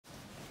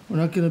We're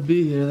not gonna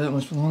be here that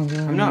much longer.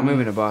 I'm not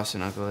moving to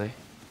Boston, Uncle Lee.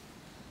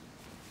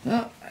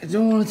 No, I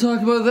don't want to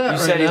talk about that right now. You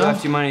said he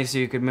left you money so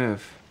you could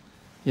move.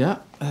 Yeah,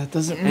 that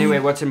doesn't mean... Anyway,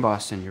 what's in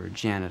Boston? You're a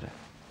janitor.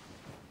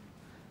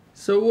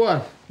 So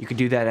what? You could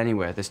do that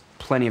anywhere. There's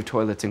plenty of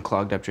toilets and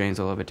clogged up drains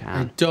all over I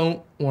town.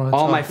 don't want to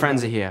All my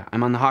friends are here.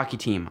 I'm on the hockey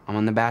team. I'm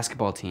on the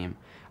basketball team.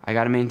 I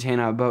gotta maintain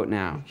our boat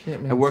now.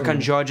 I work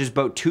on George's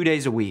boat 2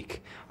 days a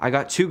week. I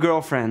got 2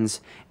 girlfriends,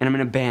 and I'm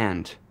in a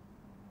band.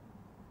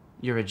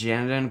 You're a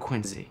janitor in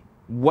Quincy.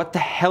 What the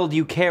hell do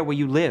you care where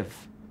you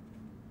live?